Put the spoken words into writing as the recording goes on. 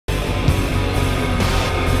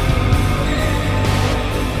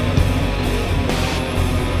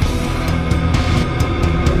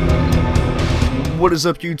What is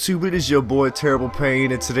up, YouTube? It is your boy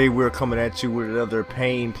TerriblePain, and today we're coming at you with another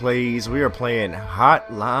Pain Plays. We are playing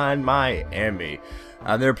Hotline Miami.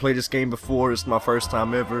 I've never played this game before. This is my first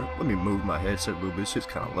time ever. Let me move my headset a little bit. This shit's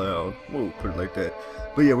kind of loud. Whoa, put it like that.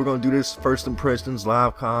 But yeah, we're gonna do this first impressions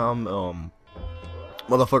live com.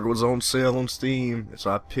 Motherfucker was on sale on Steam,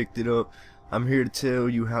 so I picked it up. I'm here to tell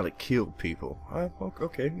you how to kill people.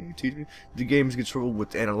 Okay, you teach me. The game is controlled with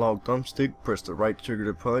the analog thumbstick. Press the right trigger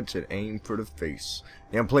to punch and aim for the face.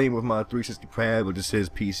 Yeah, I'm playing with my 360 pad, but it says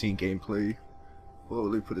PC gameplay. Well,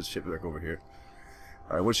 let me put this shit back over here.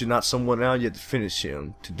 Alright, once you knock someone out, you have to finish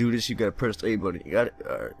him. To do this, you gotta press the A button. You got it?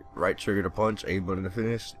 Alright, right trigger to punch, A button to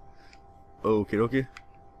finish. Okay, okay.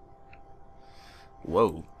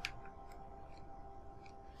 Whoa.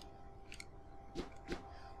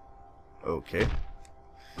 Okay.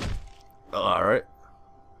 Alright.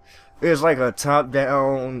 It's like a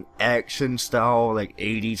top-down action style, like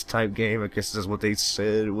 80s type game. I guess that's what they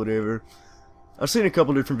said or whatever. I've seen a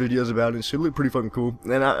couple different videos about it. It should look pretty fucking cool.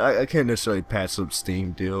 And I can't necessarily pass up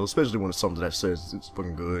Steam deals, especially when it's something that says it's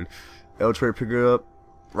fucking good. L trigger to pick it up.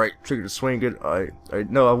 Right trigger to swing it.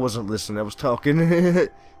 Alright. No, I wasn't listening. I was talking.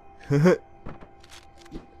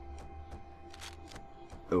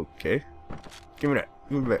 Okay. Give me that.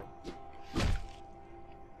 Give me back.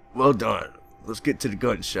 Well done. Let's get to the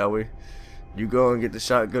gun, shall we? You go and get the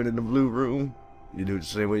shotgun in the blue room. You do it the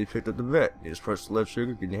same way you picked up the vet. You just press the left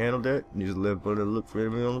trigger. Can you handle that? Use the left button to look for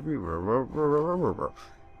enemy on the view.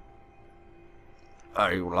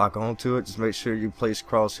 Alright, you lock onto it. Just make sure you place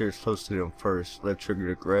crosshairs close to them first. Left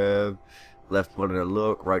trigger to grab. Left button to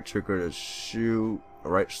look. Right trigger to shoot.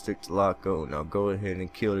 Right stick to lock on. Now go ahead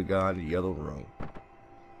and kill the guy in the yellow room.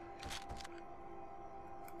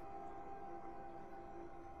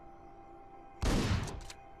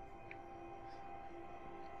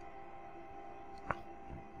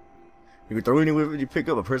 You can throw anywhere when you pick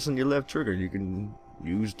up a person on your left trigger. You can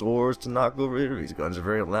use doors to knock over enemies. Guns are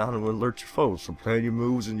very loud and will alert your foes, so plan your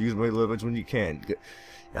moves and use melee weapons when you can.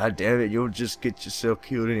 God damn it, you'll just get yourself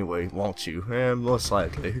killed anyway, won't you? Most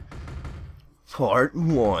likely. Part 1.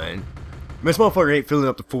 Man, this motherfucker ain't filling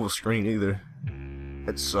up the full screen either.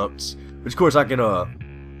 That sucks. Which, of course, I can,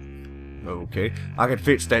 okay. I can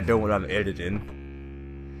fix that though when I'm editing.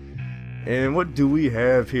 And what do we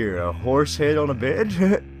have here? A horse head on a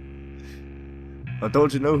bed?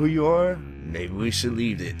 Don't you know who you are? Maybe we should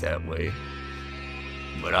leave it that way.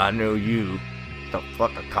 But I know you. The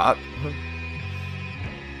fuck, a cop?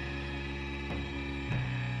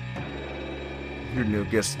 You're a new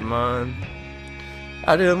guest of mine.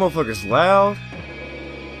 I did, that motherfucker's loud.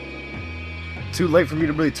 Too late for me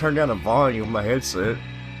to really turn down the volume of my headset.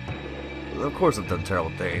 Of course I've done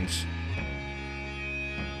terrible things.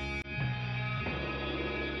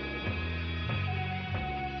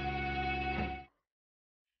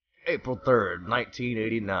 April 3rd,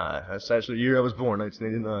 1989. That's actually the year I was born,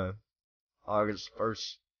 1989. August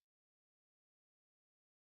 1st.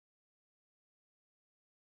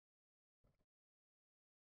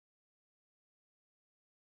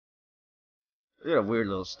 It got a weird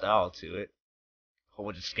little style to it. Whole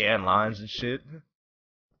bunch of scan lines and shit.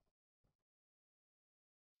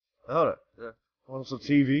 Hold up. Want some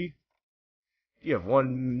TV? You have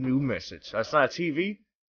one new message. That's not a TV?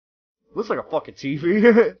 Looks like a fucking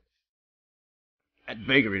TV. At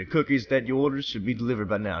bakery, the cookies that you ordered should be delivered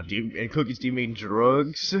by now. And cookies, do you mean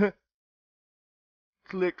drugs?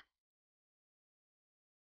 Click.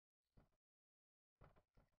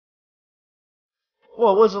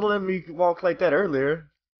 Well, it wasn't letting me walk like that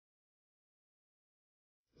earlier.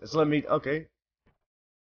 It's letting me, okay.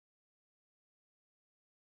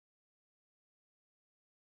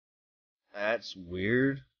 That's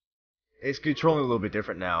weird. It's controlling a little bit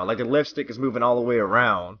different now. Like the left stick is moving all the way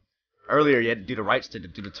around. Earlier, you had to do the right stick to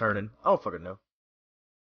do the turning. I don't fucking know.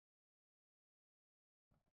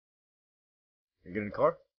 You get in the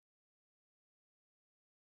car?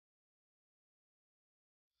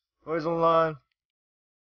 Where's the line?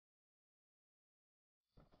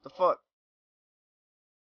 The fuck?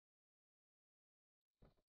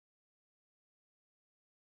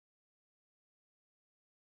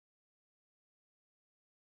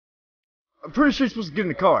 I'm pretty sure you're supposed to get in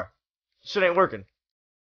the car. Shit ain't working.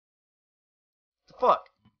 The fuck?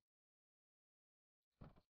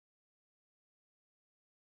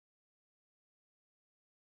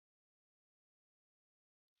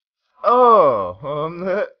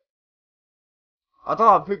 Oh, I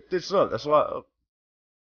thought I picked this up. That's why.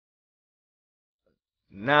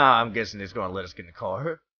 Nah, I'm guessing it's gonna let us get in the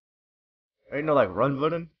car. Ain't no like run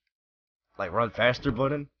button, like run faster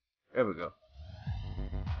button. There we go.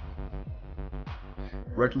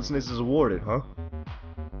 Recklessness is awarded, huh?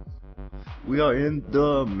 We are in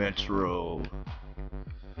the metro.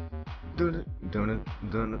 Doing it, doing it,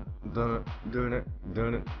 doing it, doing it, doing it,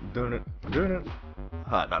 doing it, doing it, doing it.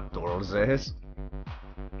 Hot knock door on his ass.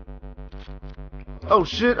 Oh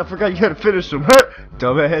shit, I forgot you had to finish him.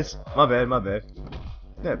 Dumbass. My bad, my bad.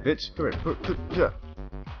 Yeah, bitch. Come here. Yeah.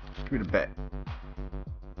 Give me the bat.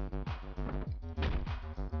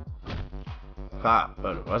 Ha.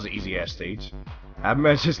 Oh, that was an easy ass stage. I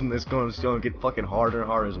imagine it's going to get fucking harder and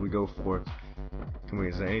harder as we go forth.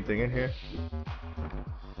 Is there anything in here?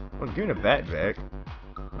 Well, give me the bat back.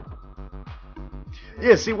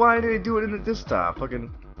 Yeah, see, why didn't they do it in it this time? Fucking.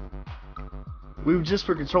 We were just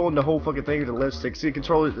for controlling the whole fucking thing with the left stick. See, the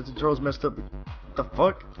control's messed up. What the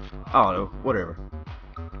fuck? I don't know. Whatever.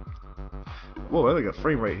 Whoa, I think a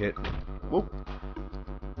frame rate hit. Whoa.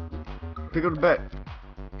 Pick up the bat.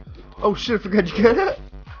 Oh shit, I forgot you got that.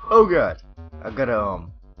 Oh god. I gotta,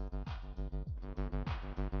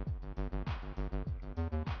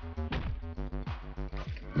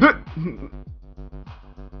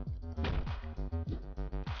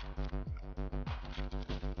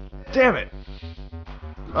 Damn it!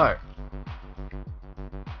 Alright.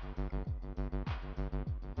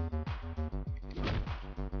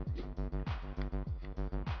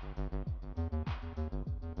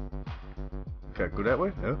 Gotta go that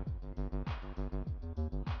way? No?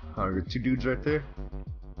 Oh, got two dudes right there.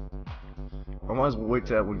 I might as well wait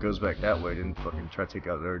till that one goes back that way, then fucking try to take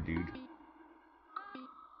out the other dude.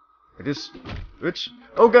 I just... Bitch!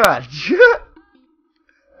 Oh god!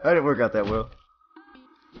 That didn't work out that well.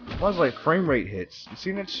 Why is like frame rate hits? You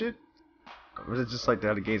seen that shit? Or is it just like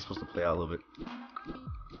how the game's supposed to play out a little bit?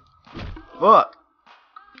 Fuck!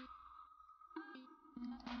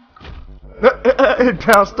 It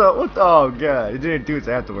bounced up. What the? Oh god! It didn't do it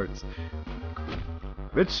afterwards.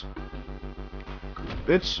 Bitch!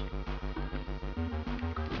 Bitch!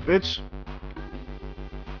 Bitch!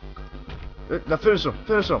 Now finish him!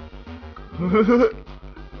 Finish him!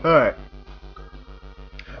 Alright.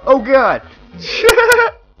 Oh god!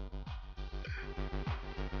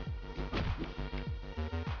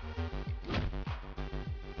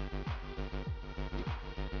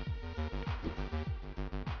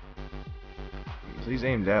 So he's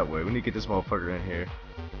aimed that way. We need to get this motherfucker in here.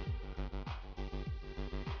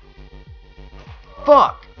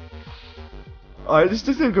 Fuck! Alright, this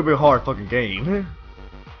is gonna be a hard fucking game.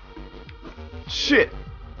 Shit!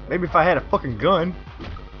 Maybe if I had a fucking gun.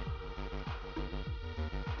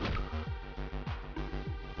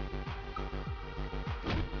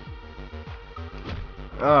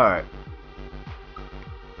 Alright.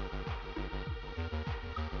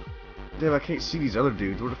 Damn, I can't see these other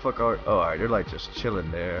dudes. Where the fuck are... Oh, alright, they're like just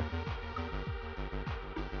chilling there.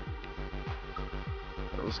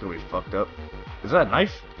 Oh, this is gonna be fucked up. Is that a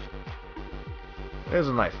knife? There's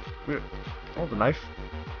a knife. I want the knife.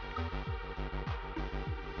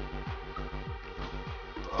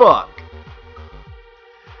 Fuck!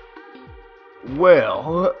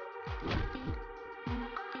 Well...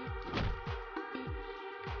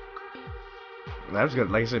 I was gonna,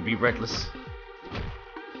 like I said, be reckless.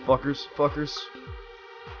 Fuckers, fuckers.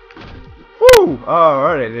 Woo!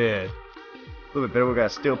 Alright, I did. A little bit better, we got a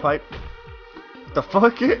steel pipe. What the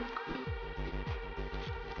fuck it?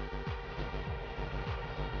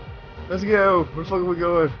 Let's go! Where the fuck are we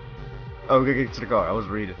going? Oh, we gotta get to the car. I was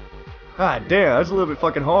reading. God damn, that's a little bit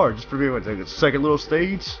fucking hard just for me to take the second little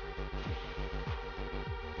stage.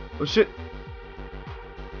 Oh shit.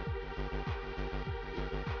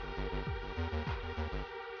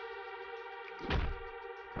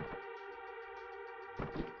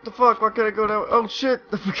 The fuck? Why can't I go down? Oh shit!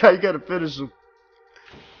 I forgot you gotta finish him.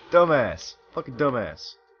 Dumbass. Fucking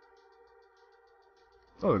dumbass.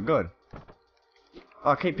 Oh, a gun.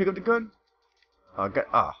 Oh, I can't pick up the gun? Oh, I got.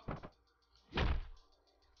 Ah.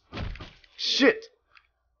 Shit!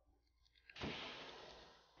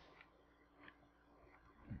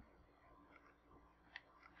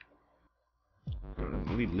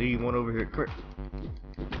 Leave one over here. Quick.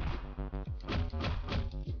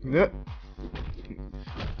 Yep.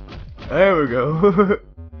 There we go.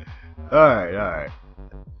 Alright, alright.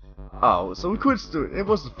 Oh, so we could still. It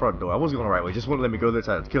was the front door. I wasn't going the right way. Just wouldn't let me go there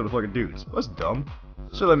to kill the fucking dudes. That's dumb.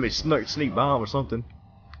 Should let me sneak by him or something.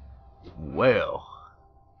 Well.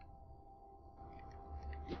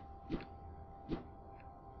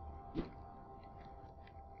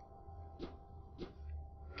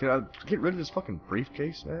 Can I get rid of this fucking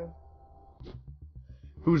briefcase, man?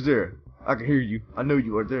 Who's there? I can hear you. I know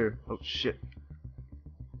you are there. Oh shit.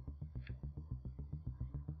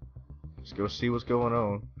 Let's go see what's going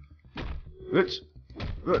on. Bitch.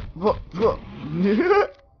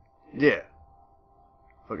 Yeah.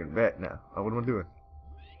 fucking bat now. Oh, what am I doing?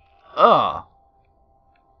 Ah!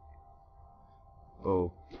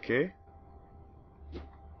 Okay.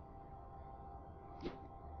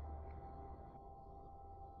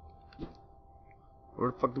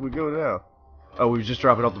 Where the fuck do we go now? Oh, we was just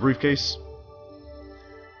dropping off the briefcase?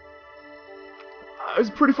 It's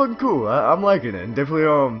pretty fucking cool. I'm liking it. And definitely,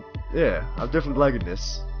 yeah, I'm definitely liking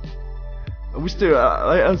this. We still,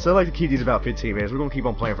 I like to keep these about 15 minutes. We're gonna keep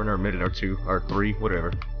on playing for another minute or two, or 3,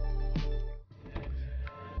 whatever.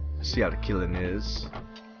 See how the killing is.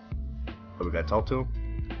 Oh, we gotta talk to him?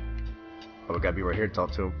 Oh, we gotta be right here to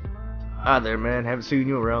talk to him. Hi there, man. Haven't seen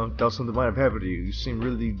you around. Thought something might have happened to you. You seem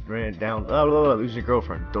really ran down. Oh, losing your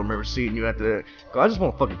girlfriend. Don't remember seeing you after that. I just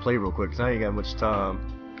want to fucking play real quick, cause I ain't got much time.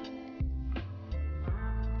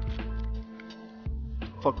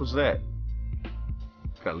 Fuck was that?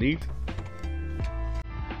 Gotta leave?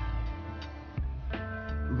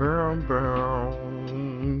 Brown,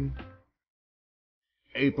 brown.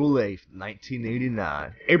 April 8th,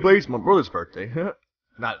 1989. April 8th, my brother's birthday.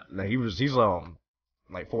 He's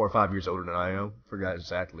like 4 or 5 years older than I am. Forgot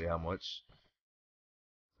exactly how much.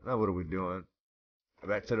 Now what are we doing?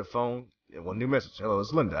 Back to the phone. Yeah, one new message. Hello,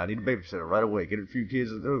 it's Linda. I need a babysitter right away. Get a few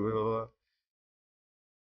kids. Okie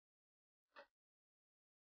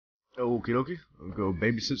dokie. I'll go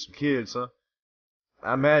babysit some kids, huh?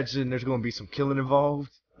 I imagine there's gonna be some killing involved.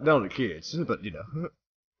 Not only kids, but you know.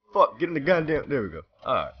 Fuck, get in the goddamn. There we go.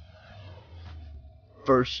 Alright.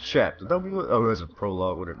 First chapter. Oh, there's a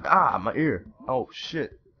prologue, whatever. Ah, my ear. Oh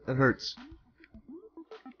shit, that hurts.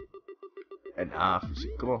 And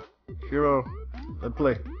come on, hero, let's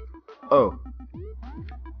play. Oh,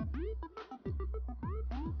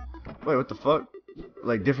 wait, what the fuck?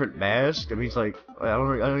 Like different masks? That means like I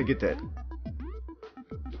don't get that.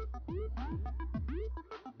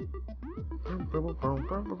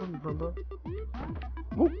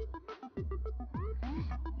 Woo.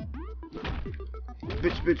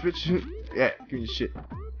 Bitch. Yeah, give me your shit.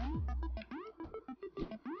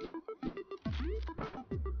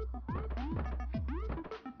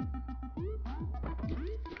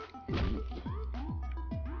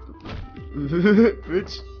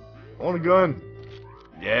 Bitch, I want a gun.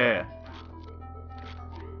 Yeah.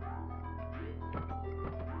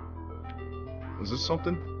 Is this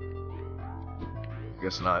something?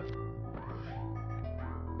 Guess not.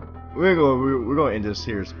 We're gonna end this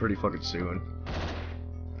here pretty fucking soon.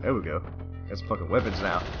 There we go. Got some fucking weapons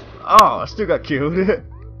now. Oh, I still got killed. Alright,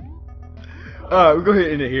 we'll go ahead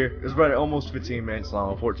and end it here. It's about almost 15 minutes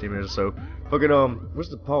long, 14 minutes or so. Fucking, where's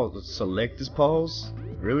the pause? Let's select this pause?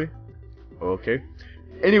 Really? Okay.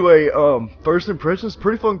 Anyway, first impressions,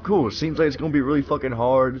 pretty fucking cool. It seems like it's gonna be really fucking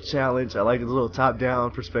hard challenge. I like the little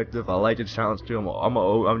top-down perspective. I like the challenge too. I'm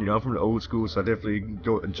from the old school, so I definitely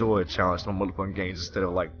enjoy a challenge on motherfucking games instead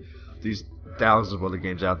of like these thousands of other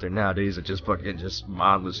games out there nowadays that just fucking just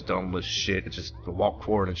mindless, dumbless shit. It's just walk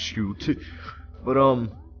forward and shoot. But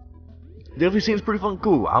definitely seems pretty fucking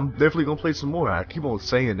cool. I'm definitely gonna play some more. I keep on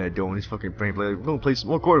saying that during these fucking gameplay. We're gonna play some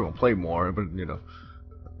more. Corey's gonna play more, but you know,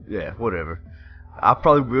 yeah, whatever. I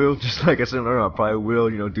probably will, just like I said earlier, I probably will,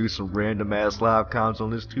 you know, do some random ass live comms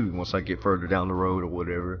on this too once I get further down the road or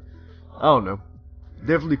whatever. I don't know.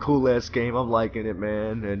 Definitely cool ass game. I'm liking it,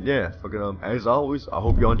 man. And yeah, fucking as always, I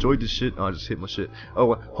hope y'all enjoyed this shit. Oh, I just hit my shit.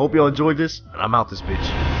 Oh, hope y'all enjoyed this, and I'm out this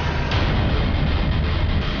bitch.